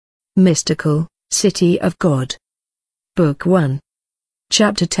Mystical, City of God. Book 1.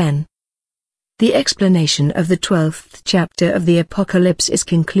 Chapter 10. The explanation of the 12th chapter of the Apocalypse is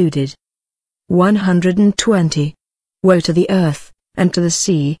concluded. 120. Woe to the earth, and to the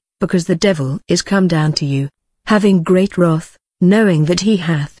sea, because the devil is come down to you, having great wrath, knowing that he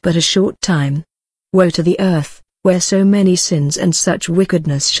hath but a short time. Woe to the earth, where so many sins and such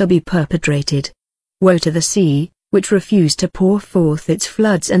wickedness shall be perpetrated. Woe to the sea, which refused to pour forth its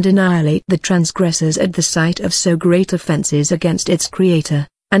floods and annihilate the transgressors at the sight of so great offences against its Creator,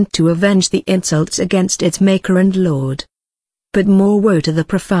 and to avenge the insults against its Maker and Lord. But more woe to the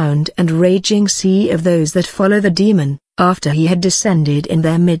profound and raging sea of those that follow the demon, after he had descended in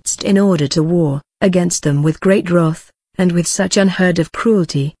their midst in order to war against them with great wrath, and with such unheard of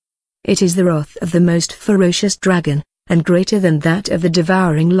cruelty. It is the wrath of the most ferocious dragon, and greater than that of the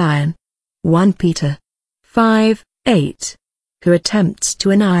devouring lion. 1 Peter 5:8. Who attempts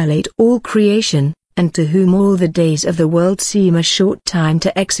to annihilate all creation, and to whom all the days of the world seem a short time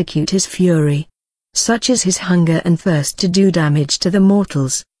to execute his fury. Such is his hunger and thirst to do damage to the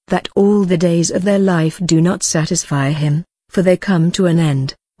mortals, that all the days of their life do not satisfy him, for they come to an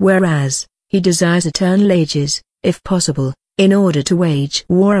end, whereas he desires eternal ages, if possible, in order to wage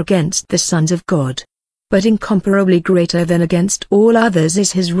war against the sons of God. But incomparably greater than against all others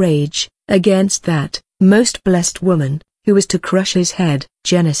is his rage, against that most blessed woman, who is to crush his head.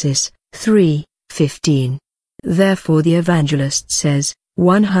 Genesis 3:15. Therefore the evangelist says,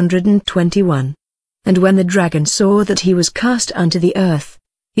 121. And when the dragon saw that he was cast unto the earth,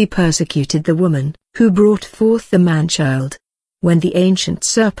 he persecuted the woman, who brought forth the man-child. When the ancient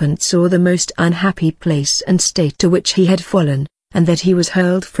serpent saw the most unhappy place and state to which he had fallen, and that he was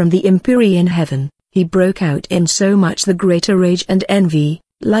hurled from the empyrean heaven, he broke out in so much the greater rage and envy,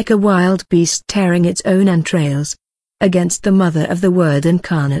 like a wild beast tearing its own entrails. Against the mother of the Word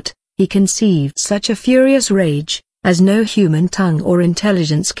incarnate, he conceived such a furious rage, as no human tongue or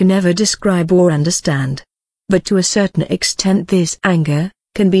intelligence can ever describe or understand. But to a certain extent this anger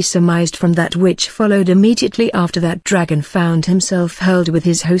can be surmised from that which followed immediately after that dragon found himself hurled with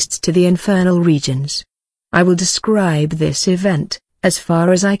his hosts to the infernal regions. I will describe this event, as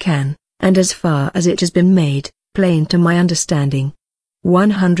far as I can, and as far as it has been made plain to my understanding.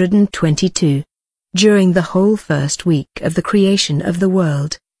 122. During the whole first week of the creation of the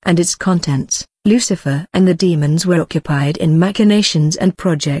world, and its contents, Lucifer and the demons were occupied in machinations and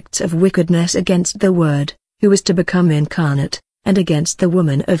projects of wickedness against the Word, who was to become incarnate, and against the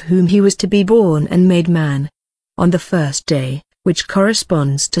woman of whom he was to be born and made man. On the first day, which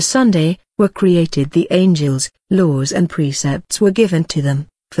corresponds to Sunday, were created the angels. Laws and precepts were given to them,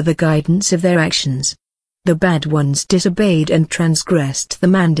 for the guidance of their actions. The bad ones disobeyed and transgressed the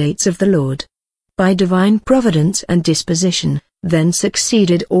mandates of the Lord. By divine providence and disposition, then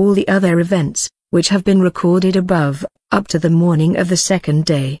succeeded all the other events, which have been recorded above, up to the morning of the second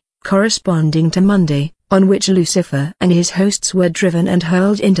day, corresponding to Monday, on which Lucifer and his hosts were driven and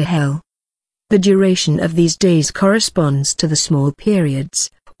hurled into hell. The duration of these days corresponds to the small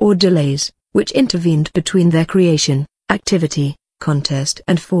periods, or delays, which intervened between their creation, activity, contest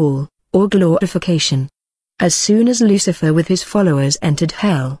and fall, or glorification. As soon as Lucifer with his followers entered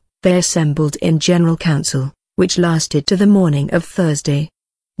hell, they assembled in general council, which lasted to the morning of Thursday.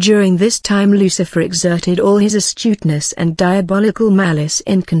 During this time Lucifer exerted all his astuteness and diabolical malice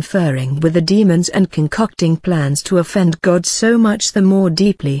in conferring with the demons and concocting plans to offend God so much the more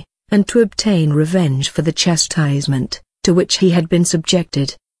deeply, and to obtain revenge for the chastisement to which he had been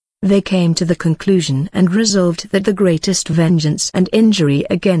subjected. They came to the conclusion and resolved that the greatest vengeance and injury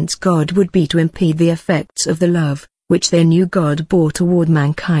against God would be to impede the effects of the love, which they knew God bore toward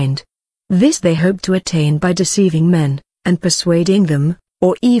mankind. This they hoped to attain by deceiving men, and persuading them,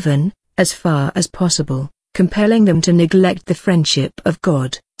 or even, as far as possible, compelling them to neglect the friendship of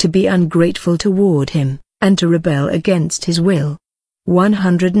God, to be ungrateful toward him, and to rebel against his will.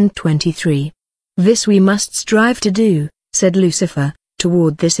 123. This we must strive to do, said Lucifer.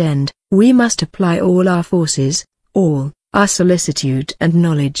 Toward this end, we must apply all our forces, all our solicitude and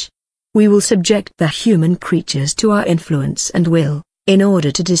knowledge. We will subject the human creatures to our influence and will, in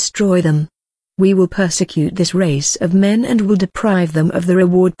order to destroy them. We will persecute this race of men and will deprive them of the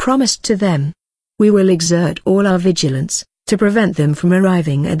reward promised to them. We will exert all our vigilance, to prevent them from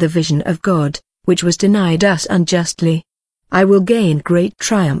arriving at the vision of God, which was denied us unjustly. I will gain great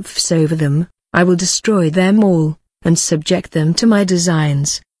triumphs over them, I will destroy them all, and subject them to my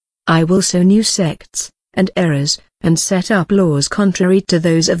designs. I will sow new sects, and errors, and set up laws contrary to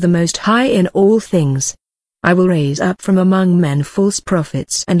those of the Most High in all things. I will raise up from among men false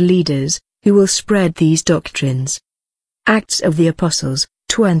prophets and leaders, who will spread these doctrines. Acts of the Apostles,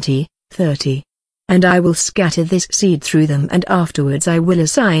 20, 30. And I will scatter this seed through them, and afterwards I will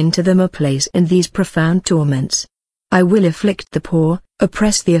assign to them a place in these profound torments. I will afflict the poor,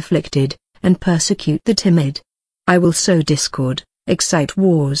 oppress the afflicted, and persecute the timid. I will sow discord, excite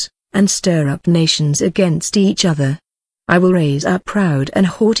wars, and stir up nations against each other. I will raise up proud and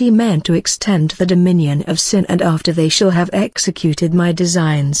haughty men to extend the dominion of sin, and after they shall have executed my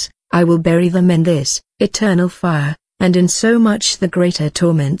designs, I will bury them in this eternal fire, and in so much the greater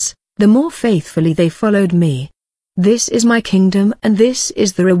torments, the more faithfully they followed me. This is my kingdom, and this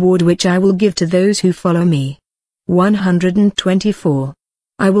is the reward which I will give to those who follow me. 124.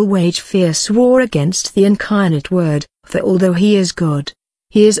 I will wage fierce war against the incarnate Word, for although he is God,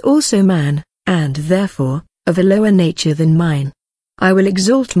 he is also man, and therefore, of a lower nature than mine. I will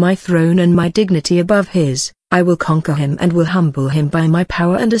exalt my throne and my dignity above his, I will conquer him and will humble him by my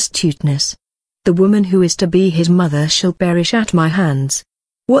power and astuteness. The woman who is to be his mother shall perish at my hands.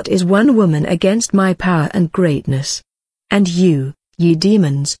 What is one woman against my power and greatness? And you, ye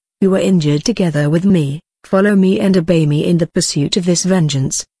demons, who are injured together with me, follow me and obey me in the pursuit of this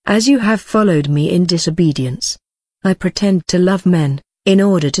vengeance, as you have followed me in disobedience. I pretend to love men, in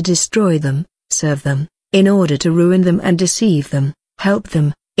order to destroy them, serve them, in order to ruin them and deceive them, help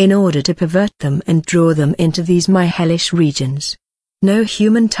them, in order to pervert them and draw them into these my hellish regions. No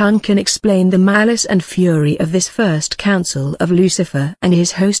human tongue can explain the malice and fury of this first council of Lucifer and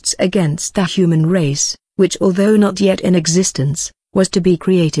his hosts against the human race, which although not yet in existence, was to be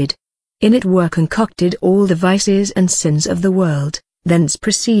created. In it were concocted all the vices and sins of the world, thence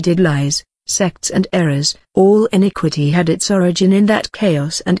proceeded lies, sects and errors. All iniquity had its origin in that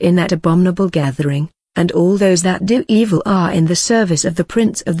chaos and in that abominable gathering, and all those that do evil are in the service of the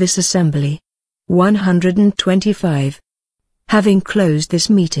prince of this assembly. 125. Having closed this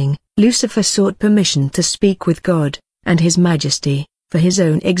meeting, Lucifer sought permission to speak with God, and His Majesty, for his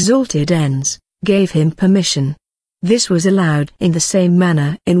own exalted ends, gave him permission. This was allowed in the same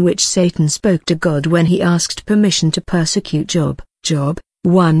manner in which Satan spoke to God when he asked permission to persecute Job. Job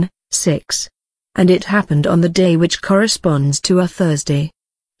 1:6. And it happened on the day which corresponds to a Thursday.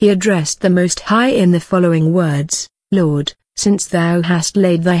 He addressed the Most High in the following words: Lord, since thou hast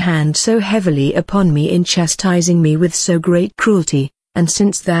laid thy hand so heavily upon me in chastising me with so great cruelty, and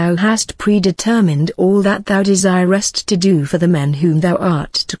since thou hast predetermined all that thou desirest to do for the men whom thou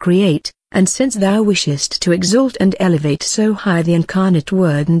art to create, and since thou wishest to exalt and elevate so high the incarnate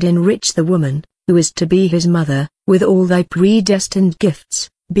Word and enrich the woman, who is to be his mother, with all thy predestined gifts,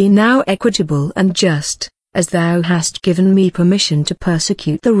 be now equitable and just, as thou hast given me permission to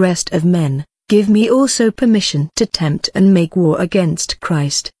persecute the rest of men. Give me also permission to tempt and make war against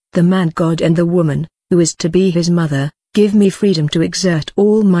Christ, the man-God, and the woman, who is to be his mother. Give me freedom to exert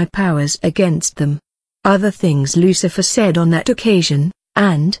all my powers against them. Other things Lucifer said on that occasion,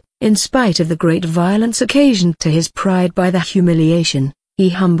 and, in spite of the great violence occasioned to his pride by the humiliation, he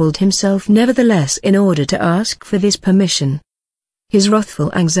humbled himself nevertheless in order to ask for this permission. His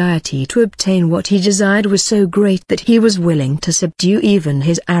wrathful anxiety to obtain what he desired was so great that he was willing to subdue even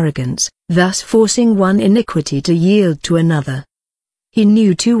his arrogance, thus forcing one iniquity to yield to another. He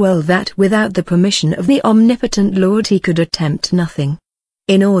knew too well that without the permission of the omnipotent Lord he could attempt nothing.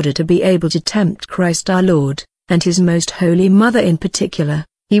 In order to be able to tempt Christ our Lord, and his most holy mother in particular,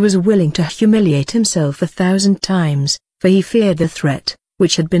 he was willing to humiliate himself 1,000 times, for he feared the threat,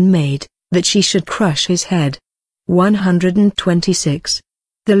 which had been made, that she should crush his head. 126.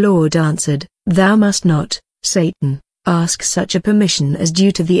 The Lord answered, Thou must not, Satan, ask such a permission as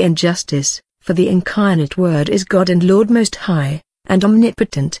due to the injustice, for the incarnate Word is God and Lord Most High, and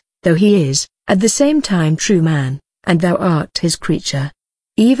omnipotent, though he is, at the same time true man, and thou art his creature.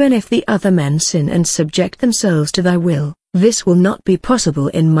 Even if the other men sin and subject themselves to thy will, this will not be possible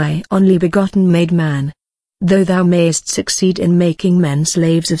in my only begotten made man. Though thou mayest succeed in making men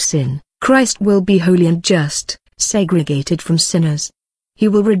slaves of sin, Christ will be holy and just, segregated from sinners. He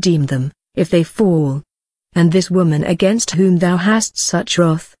will redeem them, if they fall. And this woman against whom thou hast such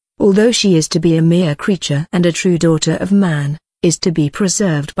wrath, although she is to be a mere creature and a true daughter of man, is to be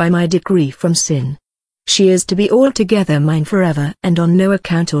preserved by my decree from sin. She is to be altogether mine forever, and on no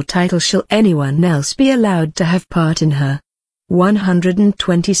account or title shall anyone else be allowed to have part in her.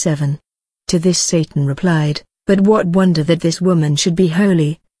 127. To this Satan replied, But what wonder that this woman should be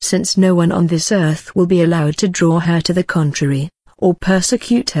holy, since no one on this earth will be allowed to draw her to the contrary, or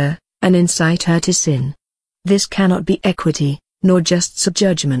persecute her, and incite her to sin. This cannot be equity, nor just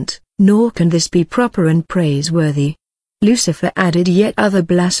judgment, nor can this be proper and praiseworthy. Lucifer added yet other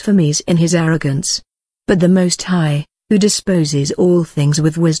blasphemies in his arrogance. But the Most High, who disposes all things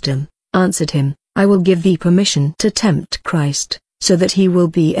with wisdom, answered him, I will give thee permission to tempt Christ, so that he will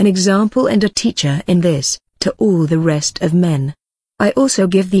be an example and a teacher in this, to all the rest of men. I also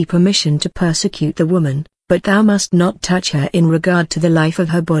give thee permission to persecute the woman, but thou must not touch her in regard to the life of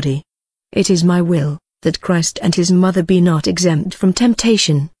her body. It is my will, that Christ and his mother be not exempt from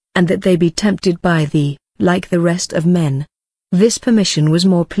temptation, and that they be tempted by thee, like the rest of men. This permission was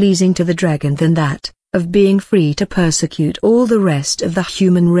more pleasing to the dragon than that, of being free to persecute all the rest of the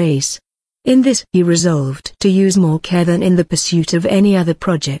human race. In this he resolved to use more care than in the pursuit of any other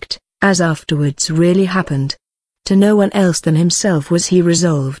project, as afterwards really happened. To no one else than himself was he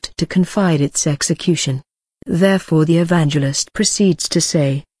resolved to confide its execution. Therefore the evangelist proceeds to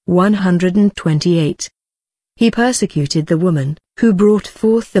say, 128. He persecuted the woman, who brought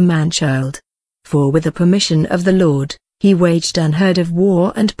forth the man-child. For with the permission of the Lord, he waged unheard of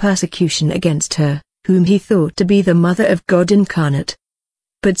war and persecution against her, whom he thought to be the mother of God incarnate.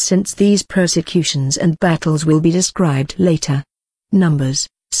 But since these persecutions and battles will be described later. Numbers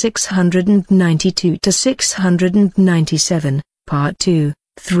 692 to 697, Part 2,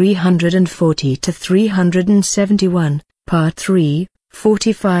 340 to 371, Part 3,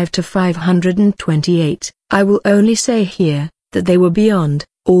 45 to 528. I will only say here, that they were beyond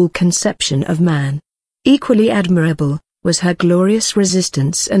all conception of man. Equally admirable was her glorious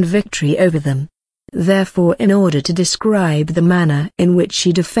resistance and victory over them. Therefore, in order to describe the manner in which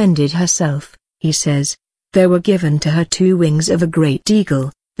she defended herself, he says, there were given to her 2 wings of a great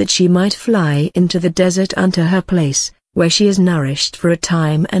eagle, that she might fly into the desert unto her place, where she is nourished for a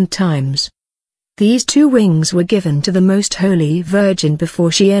time and times. These 2 wings were given to the Most Holy Virgin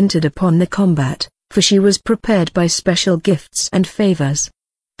before she entered upon the combat, for she was prepared by special gifts and favors.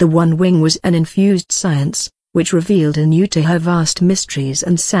 The one wing was an infused science, which revealed anew to her vast mysteries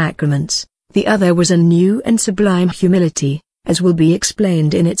and sacraments. The other was a new and sublime humility, as will be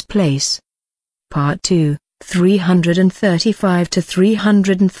explained in its place. Part 2, 335 to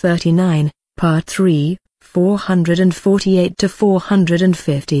 339, Part 3, 448 to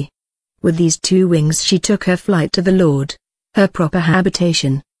 450. With these 2 wings she took her flight to the Lord, her proper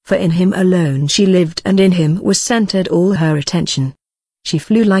habitation, for in him alone she lived and in him was centered all her attention. She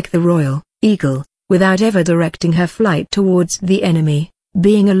flew like the royal eagle, without ever directing her flight towards the enemy,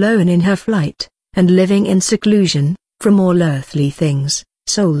 being alone in her flight, and living in seclusion, from all earthly things,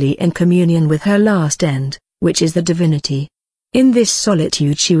 solely in communion with her last end, which is the divinity. In this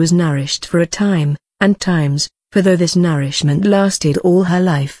solitude she was nourished for a time, and times, for though this nourishment lasted all her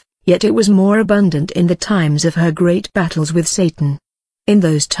life, yet it was more abundant in the times of her great battles with Satan. In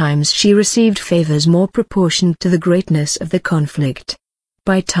those times she received favors more proportioned to the greatness of the conflict.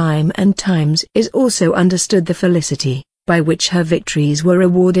 By time and times is also understood the felicity, by which her victories were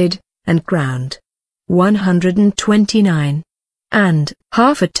rewarded, and crowned. 129. And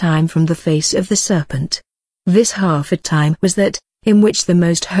half a time from the face of the serpent. This half a time was that, in which the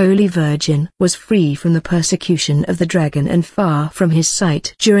Most Holy Virgin was free from the persecution of the dragon and far from his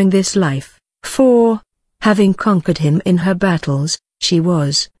sight during this life, for, having conquered him in her battles, she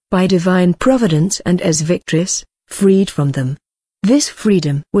was, by divine providence and as victress, freed from them. This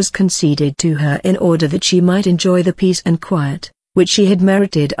freedom was conceded to her in order that she might enjoy the peace and quiet, which she had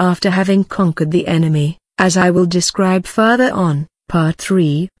merited after having conquered the enemy, as I will describe farther on, Part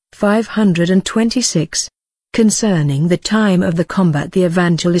 3, 526. Concerning the time of the combat the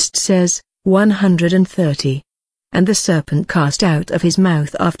evangelist says, 130. And the serpent cast out of his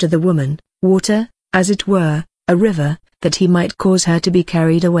mouth after the woman, water, as it were, a river, that he might cause her to be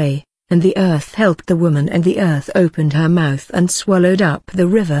carried away. And the earth helped the woman, and the earth opened her mouth and swallowed up the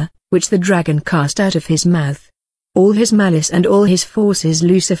river, which the dragon cast out of his mouth. All his malice and all his forces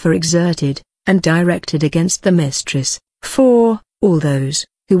Lucifer exerted, and directed against the mistress, for, all those,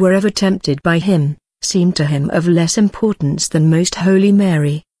 who were ever tempted by him, seemed to him of less importance than Most Holy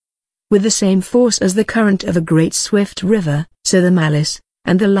Mary. With the same force as the current of a great swift river, so the malice,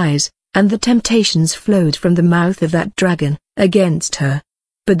 and the lies, and the temptations flowed from the mouth of that dragon, against her.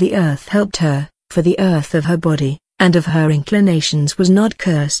 But the earth helped her, for the earth of her body, and of her inclinations was not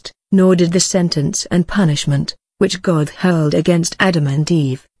cursed, nor did the sentence and punishment, which God hurled against Adam and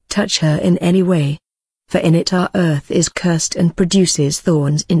Eve, touch her in any way. For in it our earth is cursed and produces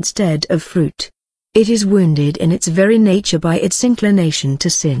thorns instead of fruit. It is wounded in its very nature by its inclination to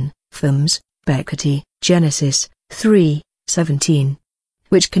sin, Thumbs, Beckety, Genesis 3:17.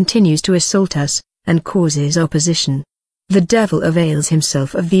 Which continues to assault us, and causes opposition. The devil avails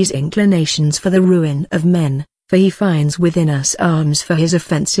himself of these inclinations for the ruin of men, for he finds within us arms for his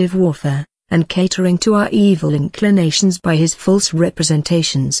offensive warfare, and catering to our evil inclinations by his false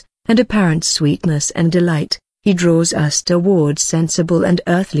representations, and apparent sweetness and delight, he draws us towards sensible and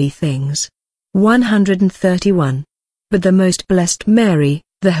earthly things. 131. But the most blessed Mary,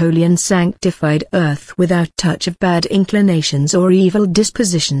 the holy and sanctified earth without touch of bad inclinations or evil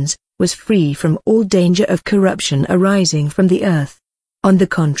dispositions, was free from all danger of corruption arising from the earth. On the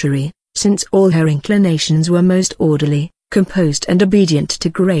contrary, since all her inclinations were most orderly, composed and obedient to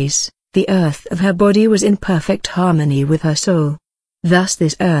grace, the earth of her body was in perfect harmony with her soul. Thus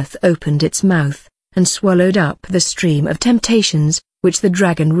this earth opened its mouth, and swallowed up the stream of temptations, which the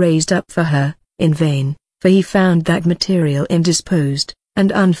dragon raised up for her, in vain, for he found that material indisposed,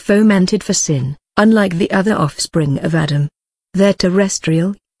 and unfomented for sin, unlike the other offspring of Adam. Their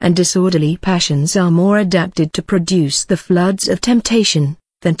terrestrial and disorderly passions are more adapted to produce the floods of temptation,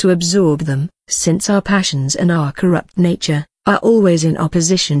 than to absorb them, since our passions and our corrupt nature are always in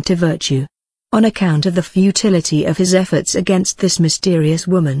opposition to virtue. On account of the futility of his efforts against this mysterious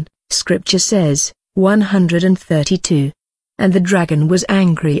woman, Scripture says, 132. And the dragon was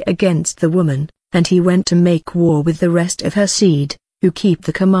angry against the woman, and he went to make war with the rest of her seed, who keep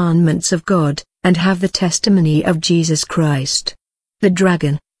the commandments of God, and have the testimony of Jesus Christ. The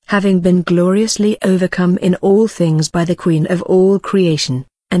dragon, having been gloriously overcome in all things by the Queen of all creation,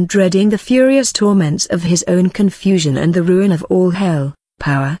 and dreading the furious torments of his own confusion and the ruin of all hell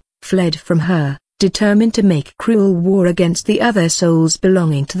power, fled from her, determined to make cruel war against the other souls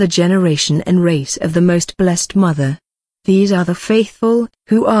belonging to the generation and race of the most blessed Mother. These are the faithful,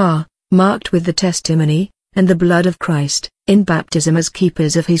 who are marked with the testimony and the blood of Christ, in baptism as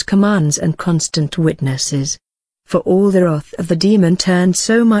keepers of his commands and constant witnesses. For all the wrath of the demon turned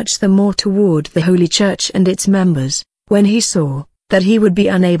so much the more toward the Holy Church and its members, when he saw that he would be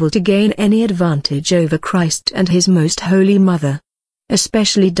unable to gain any advantage over Christ and his most holy Mother.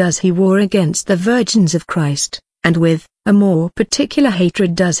 Especially does he war against the virgins of Christ, and with a more particular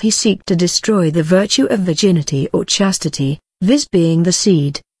hatred does he seek to destroy the virtue of virginity or chastity, this being the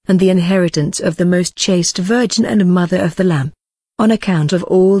seed and the inheritance of the most chaste Virgin and Mother of the Lamb. On account of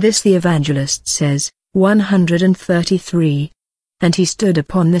all this the evangelist says, 133. And he stood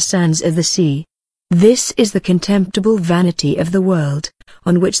upon the sands of the sea. This is the contemptible vanity of the world,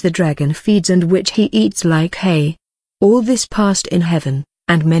 on which the dragon feeds and which he eats like hay. All this passed in heaven,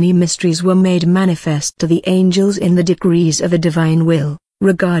 and many mysteries were made manifest to the angels in the decrees of the divine will,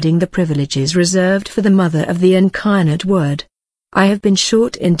 regarding the privileges reserved for the Mother of the Incarnate Word. I have been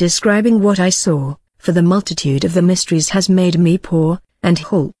short in describing what I saw, for the multitude of the mysteries has made me poor, and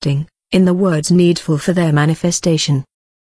halting, in the words needful for their manifestation.